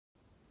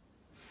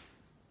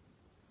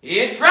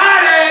It's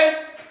Friday!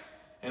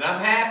 And I'm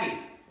happy.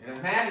 And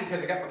I'm happy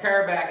because I got my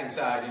car back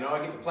inside, you know, I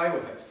get to play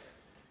with it.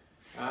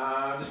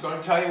 I'm just going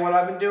to tell you what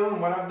I've been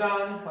doing, what I've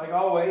done, like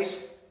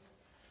always.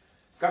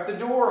 Got the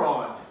door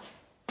on.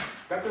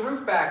 Got the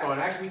roof back on.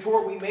 Actually,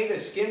 we made a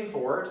skin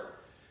for it.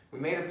 We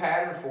made a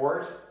pattern for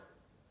it.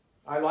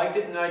 I liked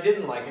it and I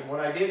didn't like it. What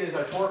I did is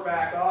I tore it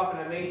back off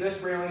and I made this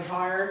railing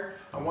higher.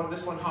 I wanted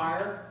this one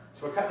higher.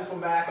 So I cut this one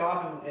back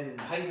off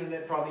and heightened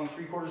it probably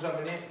 3/4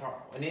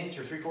 of an inch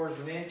or 3/4 of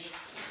an inch.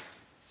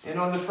 And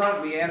on the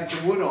front we added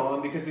the wood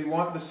on because we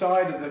want the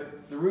side of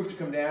the roof to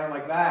come down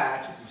like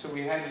that. So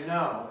we had to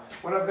know.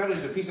 What I've got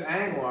is a piece of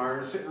angle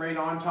iron sitting right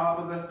on top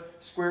of the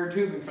square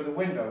tubing for the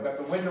window. Got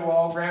the window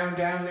all ground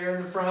down there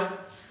in the front.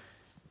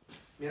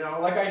 You know,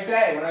 like I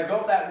say, when I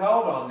built that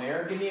weld on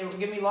there,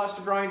 give me lots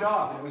to grind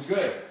off, and it was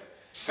good.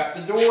 Got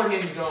the door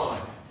hinged on.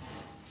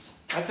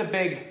 That's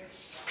big,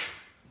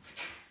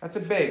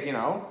 you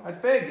know, that's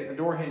big, getting the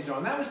door hinged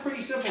on. That was a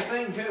pretty simple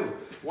thing too.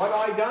 What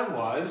I done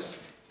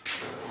was,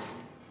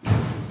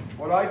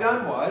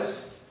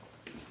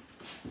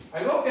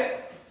 I looked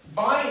at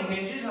buying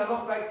hinges, and I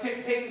looked like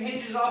taking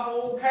hinges off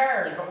old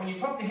cars, but when you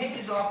took the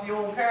hinges off the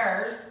old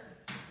cars,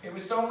 it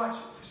was so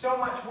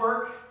much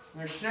work. And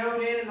they're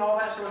snowed in and all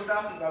that sort of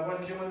stuff. I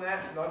wasn't doing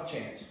that, not a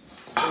chance.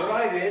 So what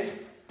I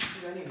did,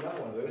 I need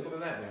another one of those. Look at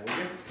that now, would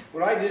you?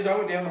 What I did is I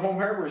went down to the home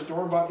hardware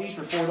store and bought these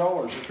for $4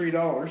 or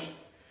 $3.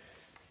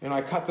 And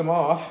I cut them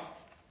off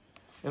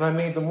and I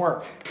made them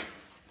work.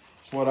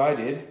 That's what I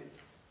did.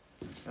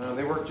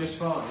 They worked just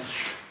fine.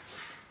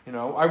 You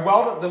know, I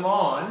welded them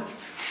on.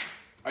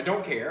 I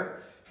don't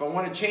care. If I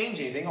want to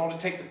change anything, I'll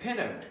just take the pin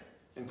out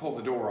and pull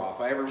the door off.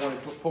 If I ever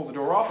want to pull the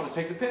door off, I'll just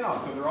take the pin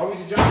off. So they're always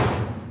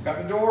adjustable. Got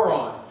the door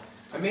on.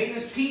 I made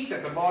this piece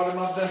at the bottom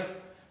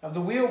of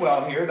the wheel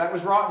well here. That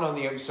was rotten on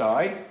the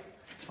outside.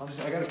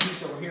 I got a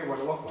piece over here what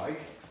it looked like.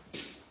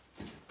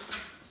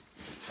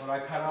 What I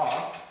cut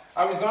off.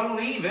 I was going to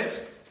leave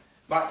it,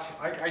 but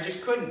I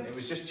just couldn't. It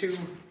was just too,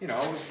 you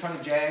know, it was kind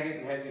of jagged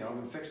and had, you know,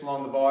 been fixed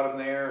along the bottom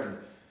there. And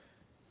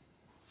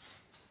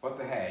what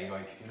the hey,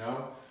 like, you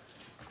know.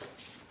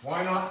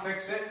 Why not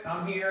fix it?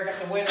 I'm here. I got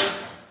the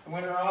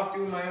winter off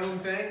doing my own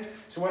thing.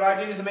 So what I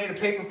did is I made a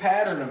paper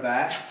pattern of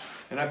that.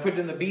 And I put it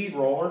in the bead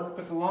roller,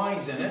 put the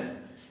lines in it,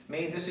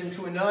 made this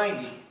into a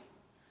 90.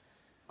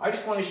 I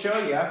just want to show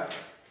you,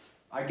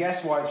 I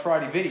guess why it's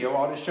Friday video,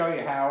 I'll just show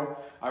you how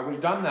I would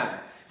have done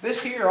that.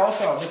 This here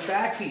also, this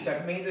back piece, I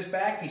made this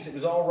back piece, it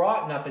was all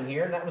rotten up in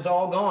here, and that was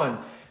all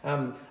gone.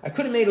 I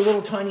could have made a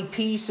little tiny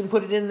piece and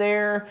put it in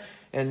there,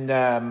 and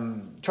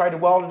tried to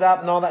weld it up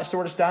and all that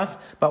sort of stuff.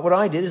 But what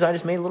I did is I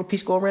just made a little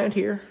piece go around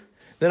here.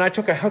 Then I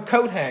took a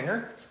coat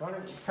hanger,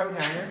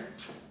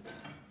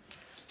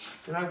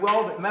 and I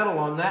welded metal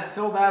on that,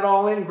 filled that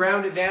all in,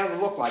 ground it down to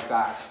look like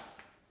that.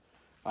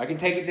 I can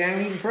take it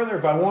down even further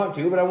if I want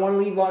to, but I want to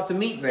leave lots of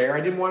meat there. I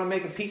didn't want to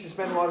make a piece and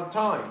spend a lot of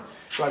time.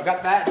 So I've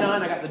got that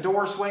done. I got the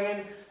door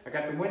swinging. I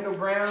got the window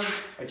ground.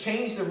 I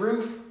changed the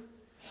roof.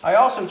 I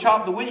also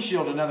chopped the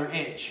windshield another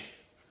inch.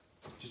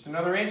 Just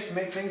another inch to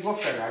make things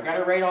look better. I got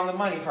it right on the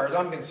money as far as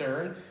I'm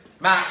concerned.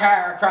 My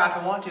car, cry if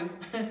I want to.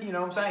 You know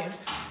what I'm saying?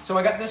 So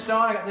I got this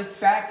done. I got this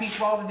back piece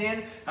welded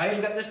in. I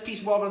even got this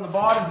piece welded on the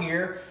bottom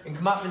here and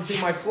come up into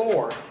my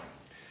floor.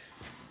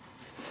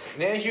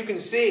 And as you can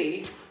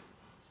see,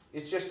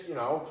 it's just, you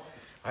know,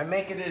 I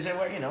make it as,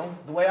 you know,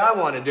 the way I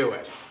want to do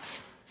it.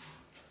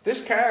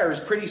 This car is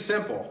pretty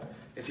simple.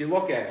 If you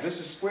look at it, this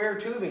is square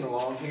tubing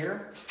along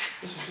here.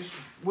 This is just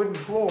wooden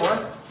floor.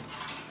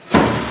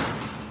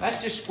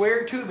 That's just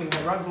square tubing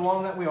that runs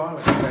along that wheel.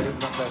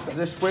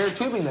 This square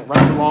tubing that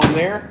runs along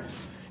there.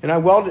 And I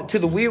welded it to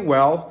the wheel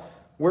well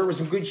where it was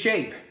in good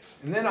shape.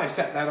 And then I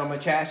set that on my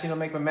chassis and I'll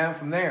make my mount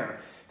from there.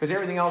 Because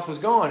everything else was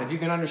gone. If you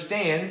can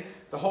understand,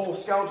 the whole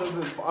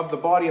skeleton of the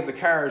body of the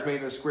car is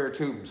made of square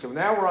tubing. So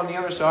now we're on the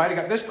other side. I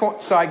got this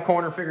side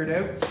corner figured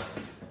out.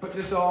 Put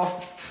this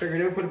all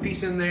figured out. Put a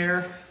piece in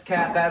there.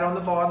 Cap that on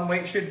the bottom the way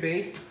it should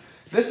be.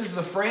 This is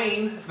the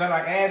frame that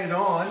I added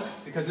on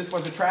because this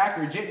was a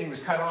tractor. Jitney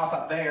was cut off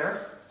up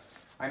there.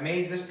 I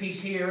made this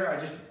piece here. I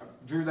just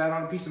drew that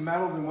on a piece of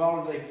metal and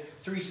welded a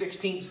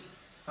 3/16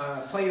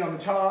 plate on the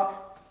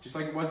top, just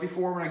like it was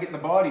before. When I get the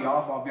body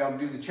off, I'll be able to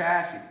do the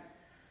chassis.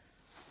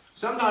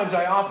 Sometimes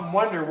I often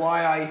wonder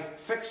why I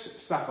fix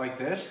stuff like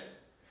this,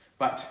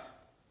 but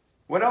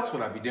what else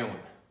would I be doing?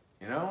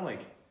 You know,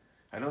 like,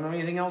 I don't know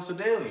anything else to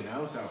do, you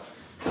know, so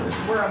this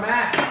is where I'm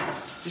at.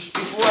 Just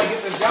before I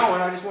get this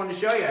going, I just wanted to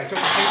show you. I took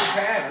a paper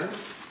pattern.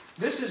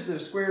 This is the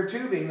square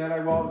tubing that I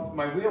weld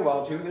my wheel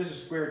weld to. This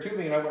is square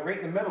tubing, and I went right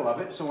in the middle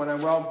of it. So when I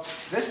weld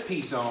this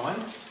piece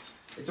on,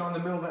 it's on the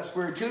middle of that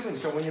square tubing.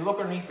 So when you look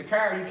underneath the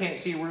car, you can't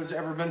see where it's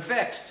ever been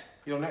fixed.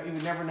 You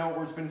would never know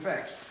where it's been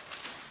fixed.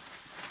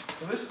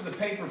 So this is the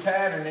paper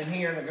pattern in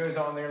here that goes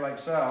on there like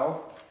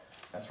so.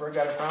 That's where I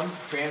got it from.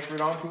 Transferred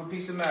onto a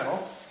piece of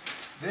metal.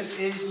 This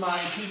is my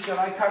piece that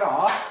I cut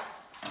off.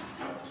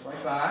 Just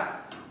like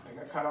that. I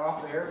got cut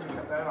off there. I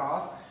cut that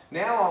off.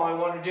 Now all I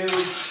want to do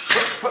is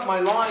put my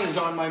lines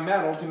on my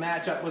metal to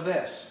match up with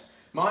this.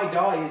 My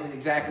die isn't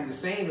exactly the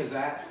same as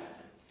that,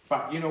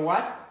 but you know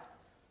what?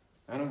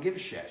 I don't give a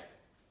shit.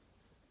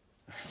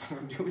 So I'm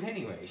going to do it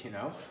anyways, you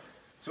know.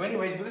 So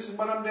anyways, but this is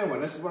what I'm doing.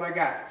 This is what I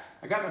got.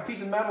 I got my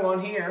piece of metal on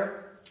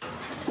here.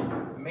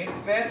 I made it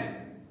fit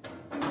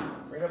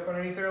right up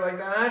underneath there like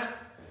that.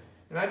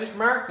 And I just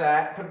marked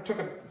that.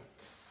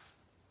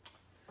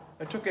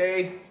 I took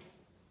a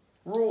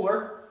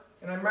ruler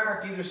and I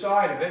marked either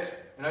side of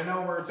it, and I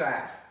know where it's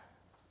at.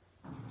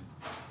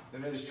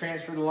 Then I just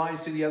transfer the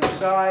lines to the other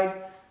side,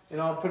 and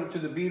I'll put it to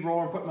the bead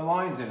roller and put my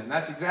lines in it. And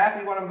that's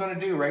exactly what I'm going to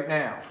do right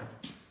now.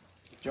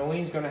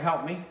 Jolene's going to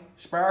help me.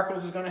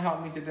 Sparkles is going to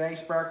help me today.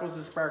 Sparkles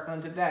is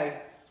sparkling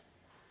today.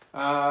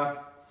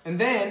 And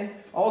then,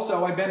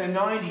 also, I bent a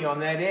 90 on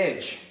that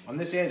edge. On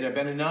this edge, I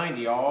bent a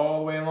 90 all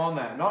the way along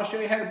that. And I'll show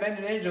you how to bend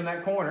an edge on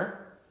that corner.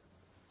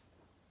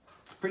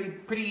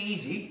 Pretty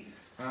easy.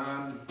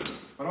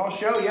 But I'll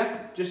show you,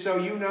 just so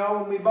you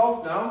know and we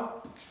both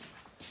know.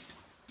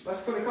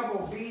 Let's put a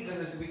couple of beads in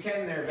this if we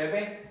can there,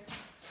 baby.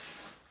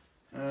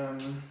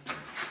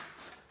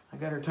 I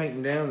got her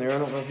tightened down there. I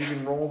don't know if you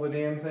can roll the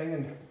damn thing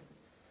and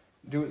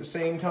do it at the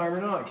same time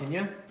or not, can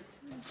you?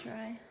 I'll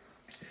try.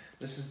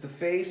 This is the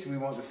face. We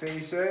want the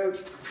face out.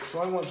 So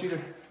I want you to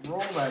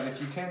roll that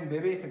if you can,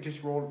 baby. If I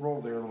just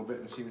roll there a little bit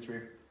and see which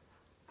way.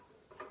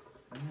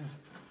 Yeah.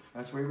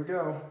 That's the way we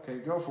go. Okay,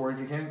 go for it if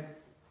you can.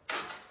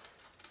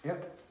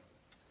 Yep.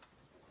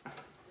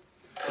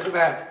 Look at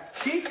that.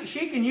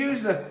 She can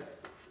use the...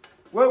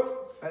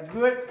 Whoa, that's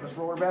good. Let's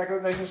roll her back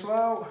out nice and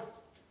slow.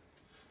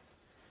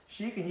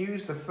 She can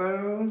use the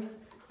phone,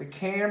 the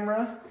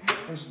camera,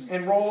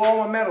 and roll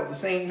all the metal at the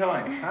same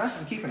time. Huh?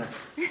 I'm keeping her.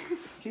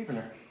 Keeping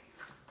her.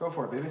 Go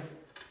for it, baby.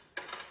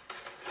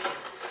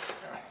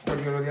 Want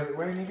to go the other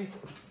way, maybe?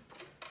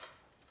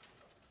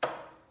 Oh,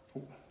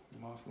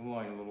 I'm off the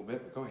line a little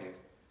bit. Go ahead.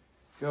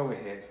 Go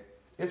ahead.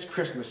 It's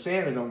Christmas.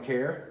 Santa don't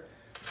care.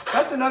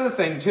 That's another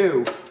thing,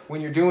 too.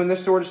 When you're doing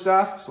this sort of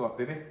stuff. Slow up,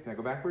 baby. Can I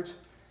go backwards?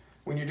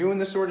 When you're doing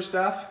this sort of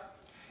stuff,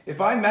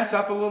 if I mess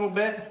up a little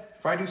bit,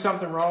 if I do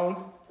something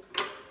wrong,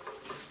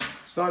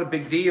 it's not a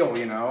big deal,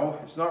 you know.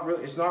 It's not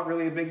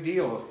really a big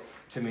deal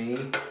to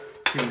me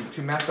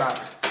to mess up.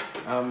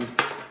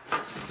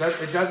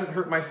 It doesn't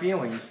hurt my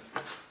feelings.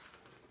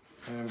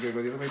 I'm gonna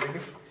go the other way, baby.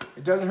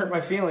 It doesn't hurt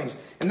my feelings,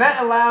 and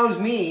that allows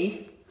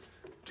me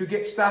to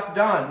get stuff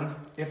done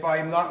if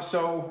I'm not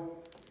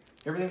so.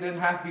 Everything doesn't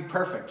have to be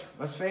perfect.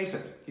 Let's face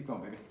it. Keep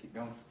going, baby. Keep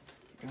going.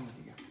 Keep going.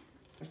 Keep going.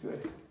 That's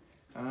good.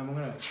 I'm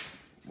gonna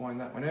wind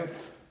that one out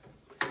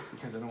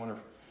because I don't want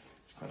to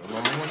put a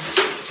long one.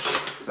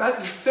 So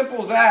that's as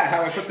simple as that.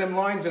 How I put them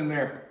lines in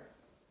there.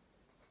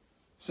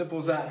 Simple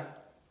as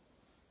that.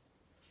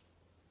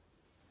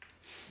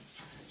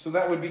 So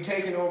that would be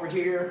taken over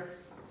here.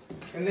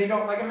 And they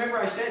don't, like I remember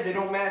I said, they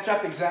don't match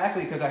up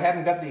exactly because I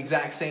haven't got the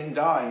exact same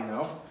die, you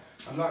know.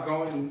 I'm not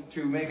going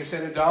to make a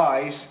set of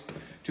dies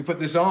to put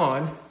this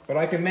on, but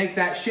I can make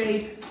that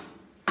shape,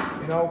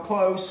 you know,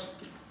 close.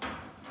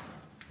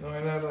 No,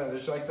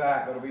 just like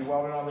that. That'll be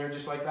welded on there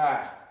just like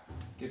that.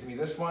 Gives me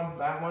this one, and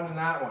that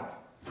one.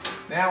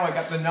 Now I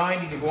got the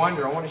 90 to go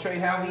under. I want to show you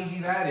how easy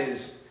that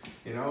is.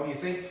 You know, you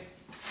think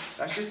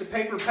that's just a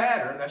paper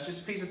pattern. That's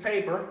just a piece of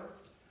paper.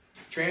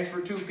 Transfer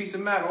it to a piece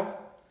of metal.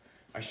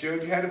 I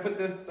showed you how to put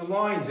the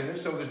lines in it,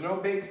 so there's no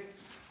big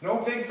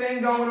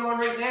thing going on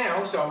right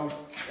now, so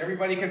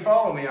everybody can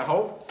follow me, I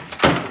hope.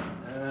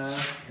 I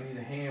need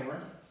a hammer.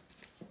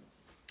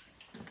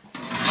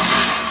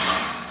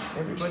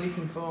 Everybody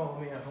can follow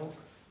me, I hope.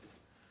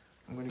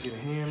 I'm going to get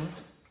a hammer.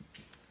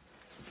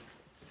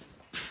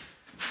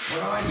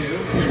 What I do,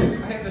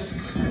 I have this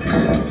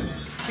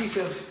piece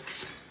of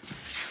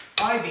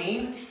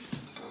I-beam,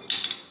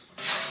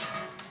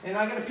 and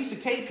I got a piece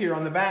of tape here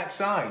on the back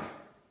side.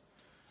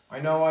 I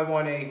know I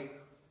want a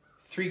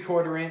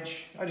 3/4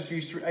 inch. I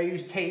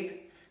use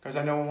tape because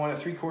I know I want a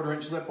 3/4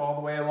 inch lip all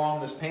the way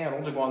along this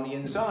panel to go on the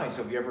inside.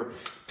 So if you ever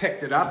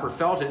picked it up or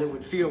felt it, it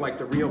would feel like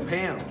the real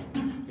panel.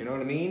 You know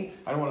what I mean?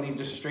 I don't want to leave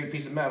just a straight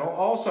piece of metal.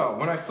 Also,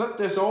 when I flip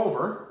this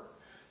over,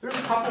 there's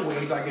a couple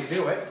ways I could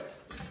do it.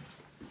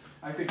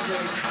 I could take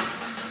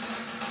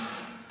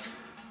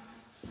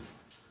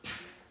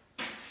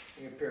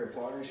a pair of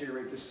pliers here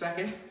right this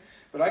second,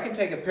 but I can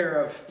take a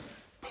pair of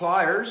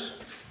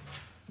pliers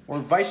or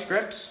vice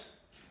grips,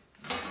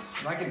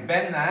 and I can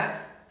bend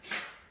that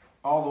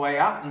all the way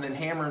up and then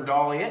hammer and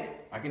dolly it.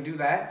 I can do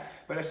that,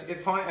 but I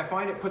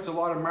find it puts a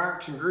lot of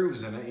marks and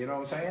grooves in it, you know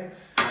what I'm saying?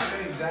 I'll show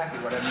you exactly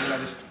what I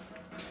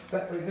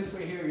mean. This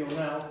way here, you'll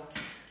know.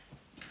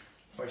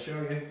 If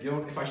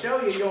I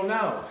show you, you'll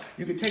know.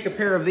 You could take a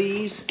pair of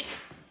these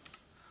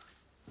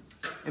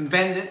and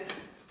bend it,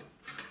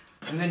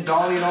 and then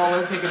dolly it all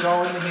out, take a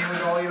dolly and a hammer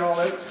and dolly it all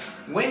out.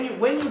 When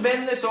you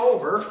bend this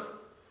over,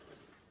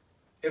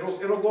 it'll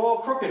go all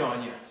crooked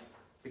on you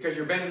because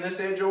you're bending this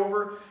edge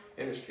over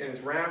and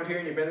it's round here,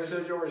 and you bend this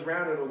edge over, it's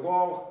round, it'll go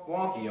all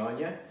wonky on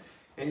you,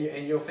 and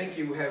you'll think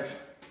you have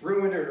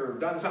ruined it or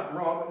done something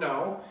wrong, but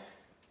no,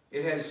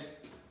 it has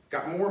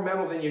got more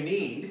metal than you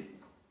need.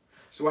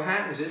 So what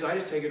happens is I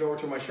just take it over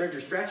to my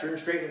shredder stretcher and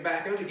straighten it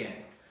back out again.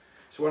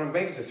 So what I'm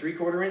making is a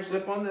 3/4 inch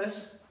lip on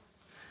this,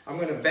 I'm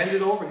going to bend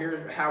it over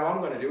here, how I'm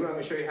going to do it. I'm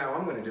going to show you how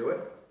I'm going to do it.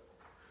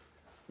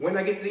 When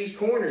I get to these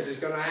corners, it's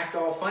going to act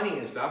all funny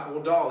and stuff.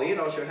 We'll dolly it.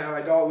 I'll show you how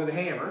I dolly with a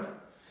hammer.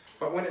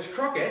 But when it's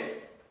crooked,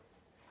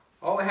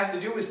 all I have to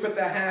do is put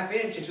that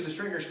 1/2 inch into the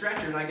stringer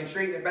stretcher and I can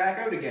straighten it back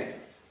out again.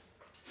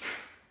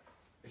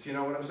 If you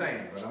know what I'm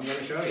saying. But I'm going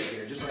to show you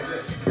here, just like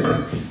this.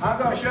 I'm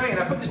going to show you, and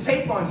I put this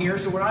tape on here,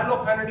 so when I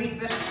look underneath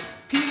this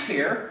piece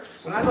here,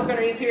 when I look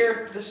underneath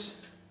here, this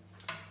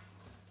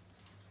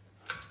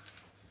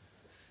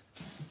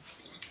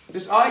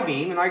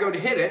I-beam, and I go to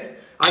hit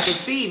it, I can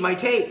see my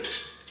tape.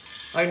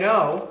 I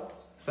know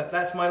that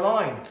that's my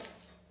line.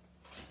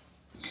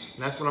 And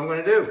that's what I'm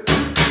going to do.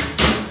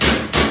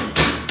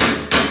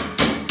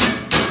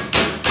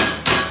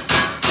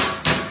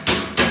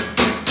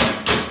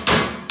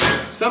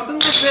 Something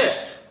like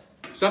this.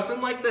 Something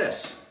like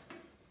this.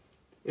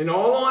 In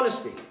all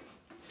honesty,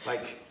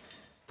 like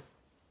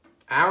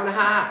 1.5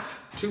 hours,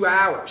 2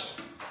 hours.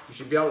 You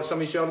should be able to,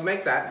 somebody should be able to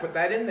make that and put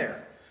that in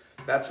there.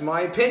 That's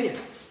my opinion.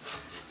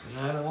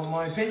 And I don't know what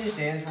my opinion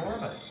stands for,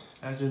 but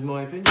that's just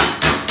my opinion.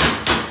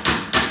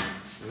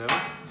 You know?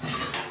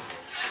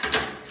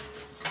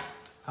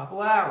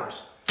 Couple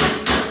hours.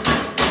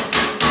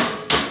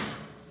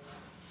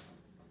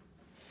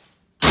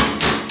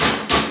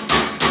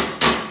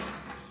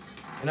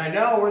 And I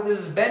know where this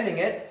is bending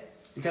it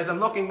because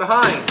I'm looking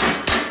behind.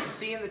 I'm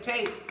seeing the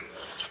tape.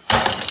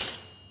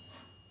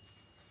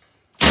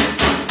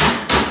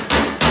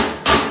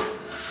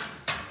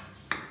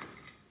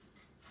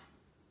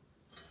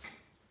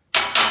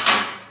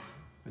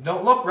 But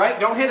don't look right,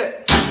 don't hit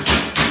it.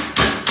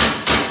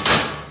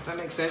 That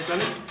makes sense,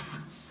 doesn't it?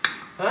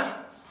 Huh?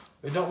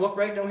 If it don't look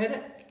right, don't hit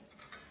it.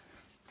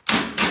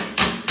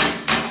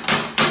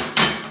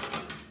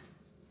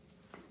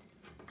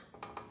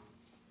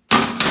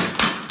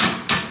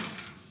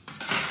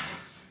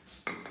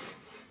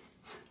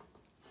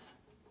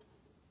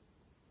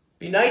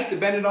 Be nice to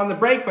bend it on the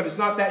brake, but it's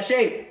not that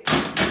shape.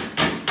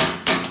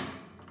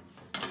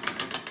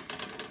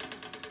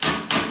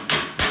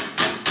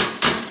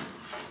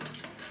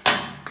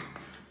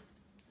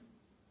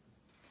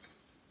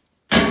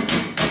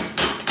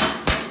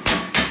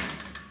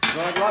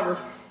 God love her.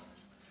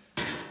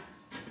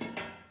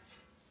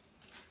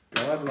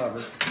 God love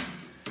her.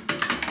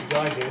 As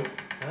I do.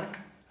 Huh?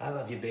 I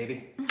love you,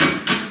 baby. I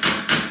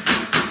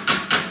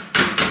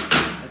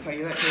tell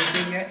you that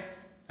same thing yet?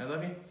 I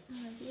love you. I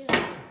love you.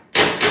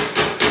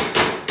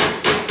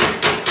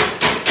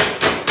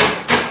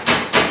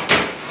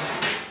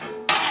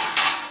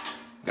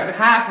 Got it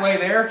halfway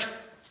there.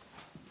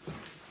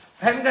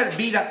 I haven't got it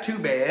beat up too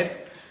bad.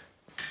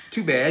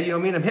 You know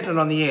what I mean? I'm hitting it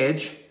on the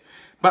edge.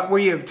 But where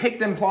you take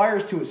them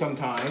pliers to it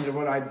sometimes, or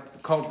what I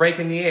call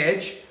breaking the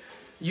edge,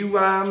 you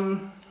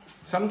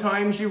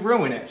sometimes you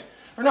ruin it.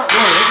 Or not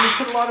ruin it, you just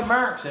put a lot of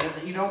marks in it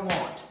that you don't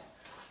want.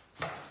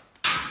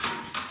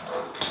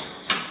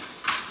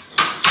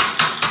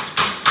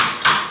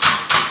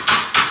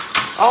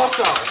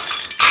 Also,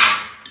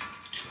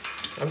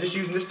 I'm just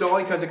using this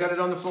dolly because I got it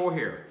on the floor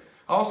here.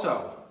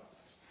 Also,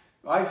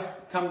 I've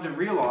come to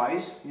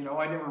realize, you know,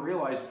 I never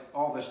realized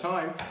all this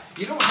time,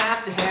 you don't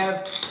have to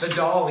have the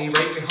dolly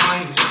right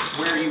behind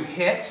where you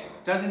hit.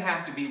 Doesn't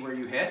have to be where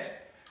you hit.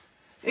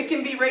 It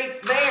can be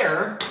right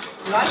there,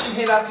 and I can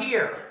hit up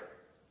here.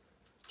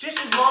 Just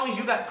as long as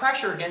you got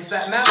pressure against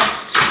that metal.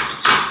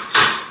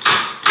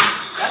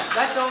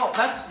 That's all.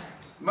 That's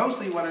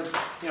mostly what a,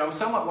 you know,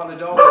 somewhat what a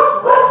dolly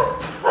is for.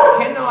 You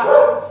cannot.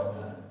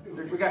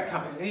 We got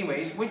coming.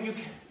 Anyways, when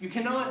you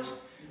cannot.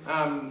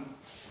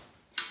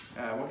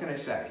 What can I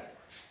say?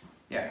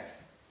 Yeah,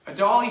 a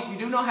dolly. You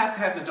do not have to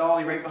have the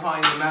dolly right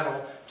behind the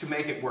metal to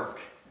make it work.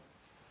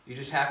 You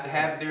just have to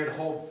have it there to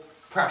hold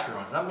pressure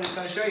on it. I'm just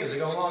going to show you as I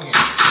go along here.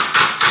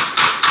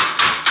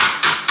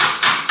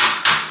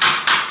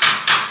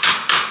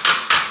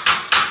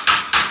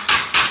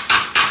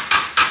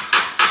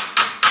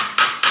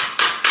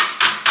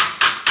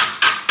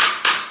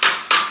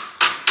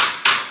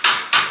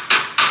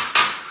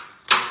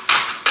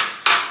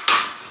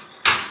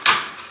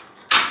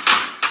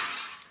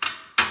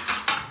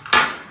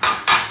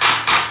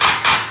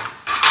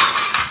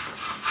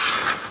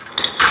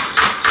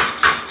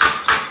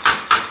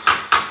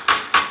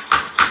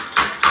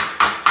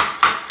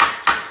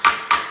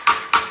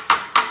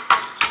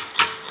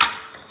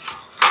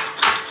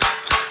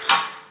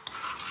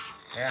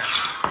 Yeah.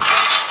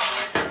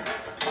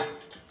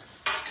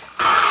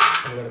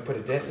 I'm going to put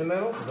a dent in the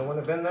middle. I don't want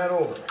to bend that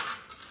over.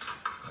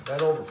 Bend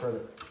that over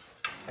further.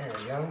 There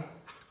we go.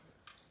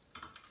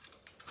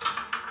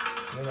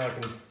 And then I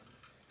can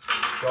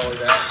dolly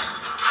that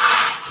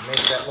and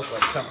make that look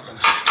like something.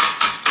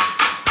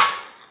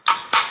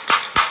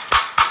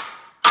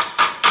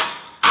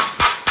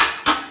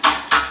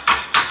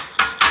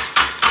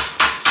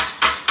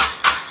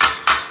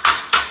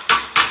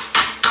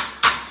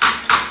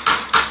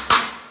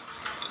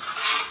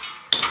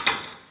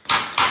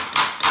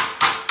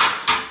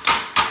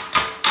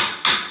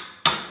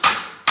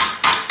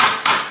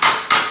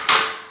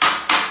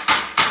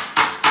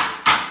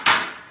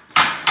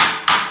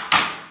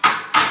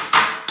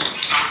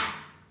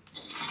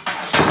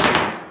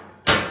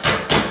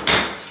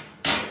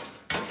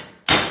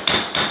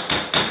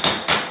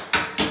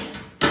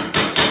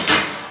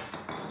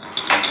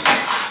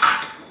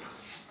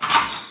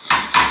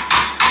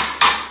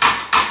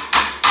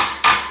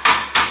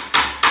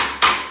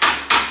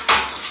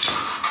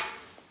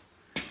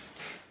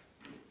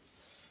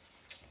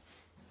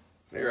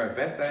 I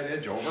bent that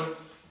edge over.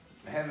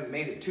 I haven't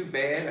made it too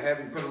bad. I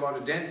haven't put a lot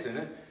of dents in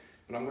it.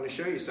 But I'm going to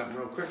show you something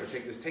real quick. I'll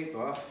take this tape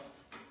off.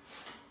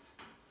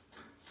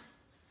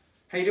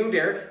 How you doing,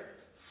 Derek?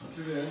 Not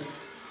too bad.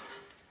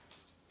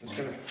 I'm just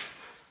going to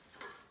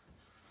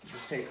get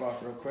this tape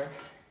off real quick.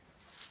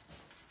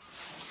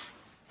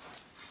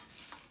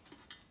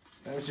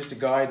 That was just a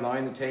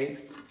guideline, the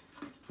tape.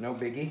 No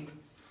biggie.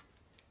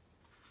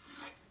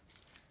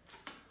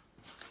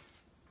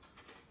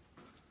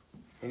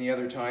 Any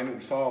other time it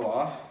would fall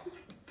off,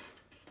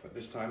 but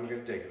this time I'm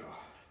going to take it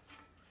off.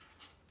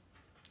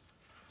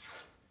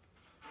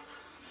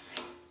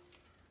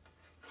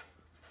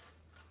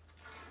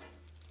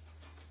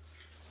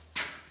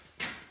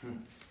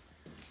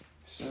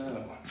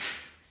 So,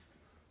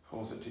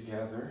 holds it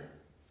together.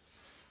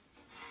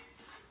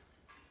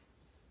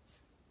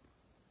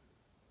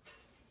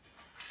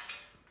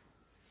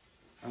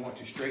 I want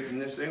to straighten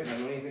this out. I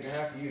don't even think I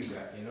have to use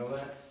that. You know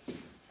that?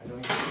 I don't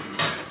even have to use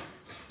that.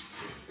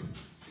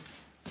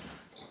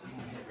 I'm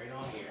going to hit right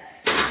on here.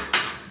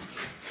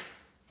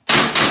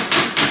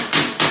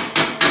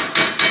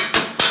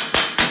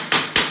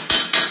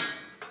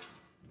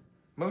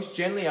 Most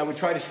generally, I would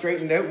try to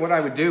straighten it out. What I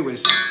would do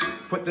is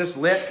put this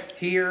lip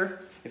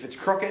here, if it's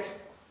crooked.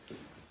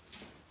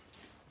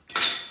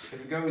 If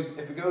it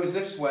goes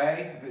this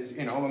way,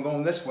 you know, I'm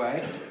going this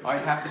way,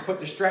 I'd have to put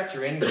the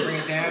stretcher in, bring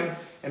it down,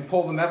 and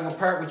pull the metal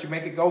apart, which would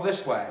make it go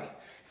this way.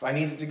 If I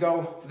needed to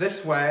go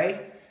this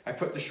way, I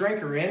put the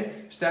shrinker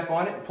in, step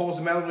on it, and pulls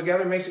the metal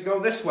together, and makes it go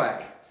this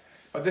way.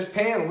 But this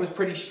panel is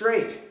pretty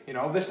straight. You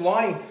know, this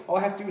line, all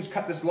I have to do is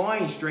cut this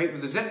line straight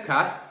with a zip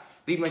cut,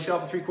 leave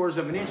myself a 3/4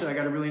 of an inch, and I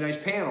got a really nice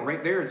panel.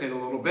 Right there, it's in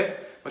a little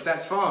bit, but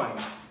that's fine.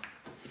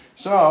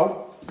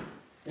 So,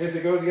 if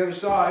they go to the other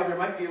side, there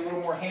might be a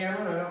little more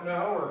hammer, I don't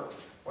know, or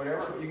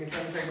whatever, but you can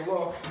come and take a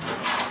look.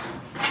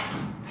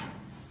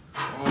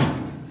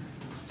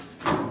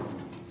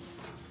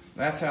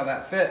 That's how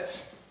that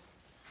fits.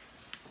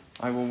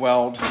 I will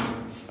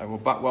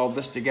butt weld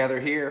this together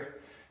here.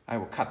 I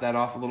will cut that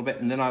off a little bit,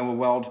 and then I will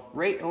weld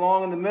right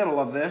along in the middle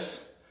of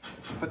this,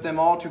 put them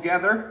all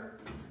together,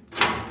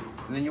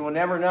 and then you will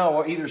never know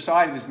what either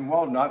side has been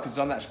welded on because it's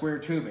on that square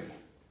tubing.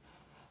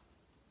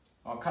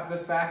 I'll cut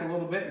this back a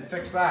little bit and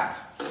fix that.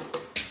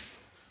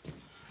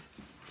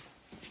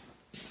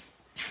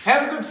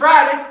 Have a good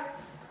Friday!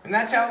 And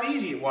that's how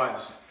easy it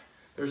was.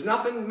 There's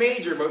nothing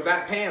major about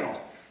that panel.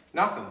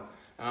 Nothing.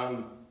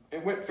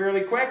 It went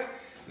fairly quick.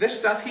 This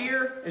stuff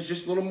here is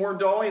just a little more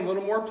dolly and a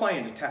little more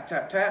plain to tap,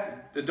 tap,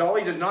 tap. The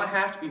dolly does not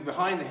have to be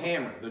behind the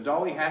hammer. The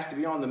dolly has to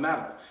be on the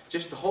metal,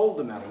 just to hold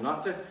the metal,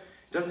 not to, it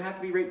doesn't have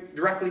to be right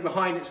directly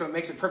behind it so it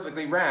makes it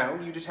perfectly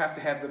round. You just have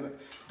to have the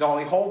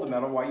dolly hold the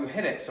metal while you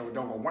hit it so it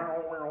don't go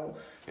wow, wow,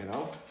 you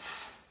know.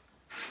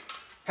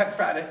 Happy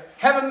Friday.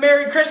 Have a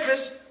Merry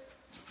Christmas.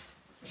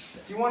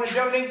 If you want to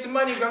donate some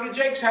money, go to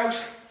Jake's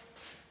house.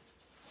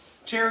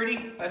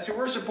 Charity, that's who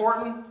we're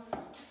supporting.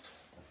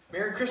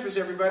 Merry Christmas,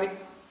 everybody.